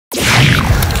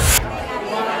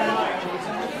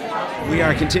We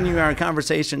are continuing our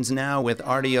conversations now with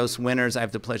Artios winners. I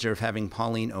have the pleasure of having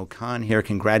Pauline O'Con here.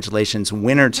 Congratulations,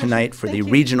 winner tonight for the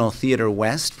Regional Theater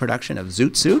West production of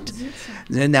Zoot Suit.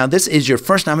 Now, this is your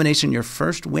first nomination, your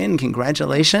first win.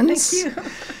 Congratulations. Thank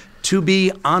you. To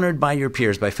be honored by your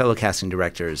peers, by fellow casting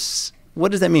directors.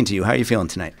 What does that mean to you? How are you feeling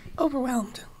tonight?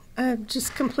 Overwhelmed. I'm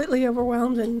just completely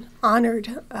overwhelmed and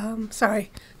honored. Sorry,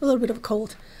 a little bit of a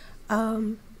cold.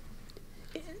 The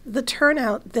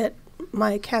turnout that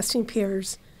my casting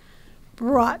peers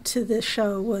brought to this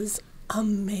show was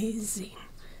amazing.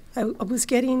 I was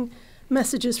getting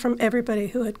messages from everybody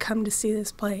who had come to see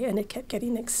this play, and it kept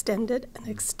getting extended and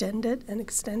extended and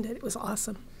extended. It was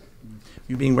awesome.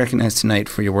 You're being recognized tonight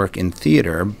for your work in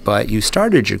theater, but you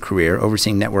started your career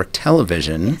overseeing network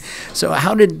television. So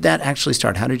how did that actually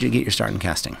start? How did you get your start in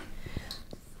casting?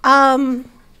 The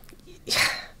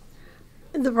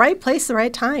right place, the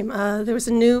right time. There was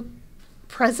a new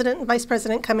president and vice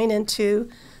president coming into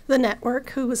the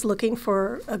network who was looking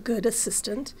for a good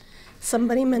assistant.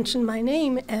 Somebody mentioned my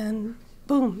name, and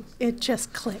boom, it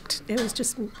just clicked. It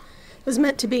was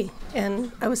meant to be,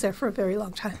 and I was there for a very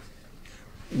long time.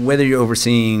 Whether you're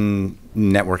overseeing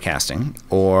network casting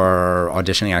or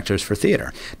auditioning actors for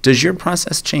theater, does your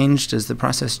process change? Does the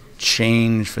process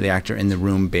change for the actor in the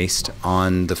room based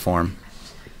on the form?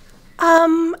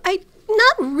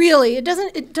 Not really. It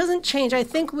doesn't change. I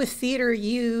think with theater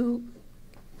you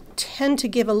tend to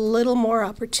give a little more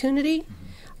opportunity.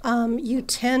 You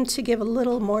tend to give a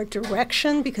little more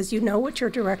direction because you know what your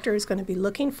director is going to be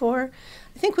looking for.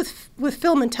 I think with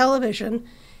film and television,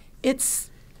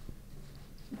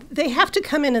 they have to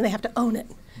come in and they have to own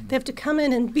it. They have to come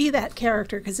in and be that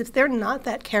character, because if they're not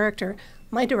that character,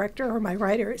 my director or my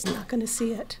writer is not going to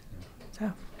see it.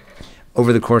 So.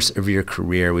 Over the course of your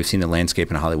career, we've seen the landscape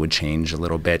in Hollywood change a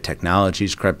little bit.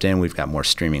 Technology's crept in. We've got more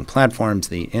streaming platforms,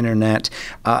 the internet.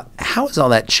 How has all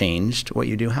that changed what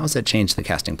you do? How has that changed the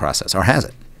casting process, or has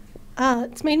it?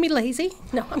 It's made me lazy.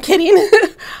 No, I'm kidding.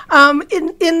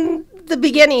 In the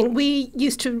beginning, we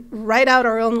used to write out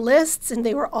our own lists, and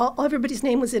everybody's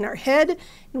name was in our head, and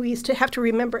we used to have to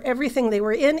remember everything they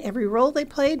were in, every role they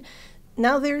played.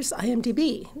 Now there's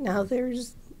IMDb. Now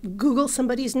there's Google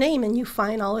somebody's name, and you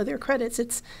find all of their credits.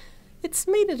 It's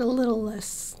made it a little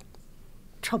less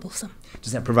troublesome.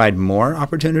 Does that provide more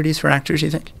opportunities for actors,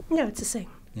 you think? No, it's the same.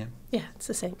 Yeah. Yeah, it's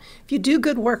the same. If you do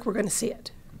good work, we're going to see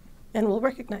it, and we'll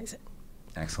recognize it.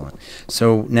 Excellent.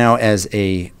 So now, as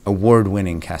a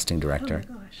award-winning casting director,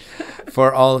 oh my gosh.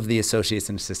 for all of the associates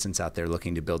and assistants out there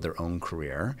looking to build their own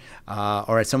career,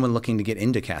 or as someone looking to get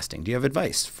into casting, do you have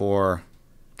advice for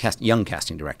young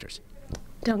casting directors?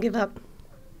 Don't give up.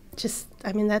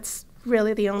 That's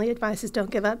really the only advice, is don't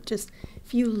give up. Just,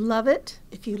 if you love it,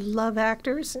 if you love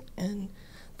actors, and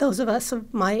those of us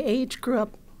of my age grew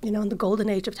up, in the golden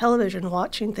age of television,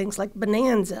 watching things like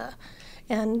Bonanza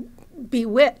and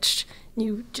Bewitched.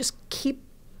 You just keep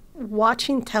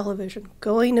watching television,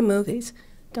 going to movies.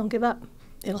 Don't give up.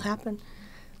 It'll happen.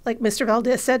 Like Mr.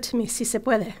 Valdez said to me, si se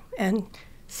puede, and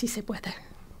si se puede.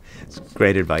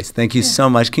 Great advice. Thank you so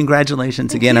much.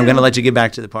 Congratulations again. I'm going to let you get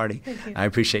back to the party. I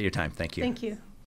appreciate your time. Thank you. Thank you.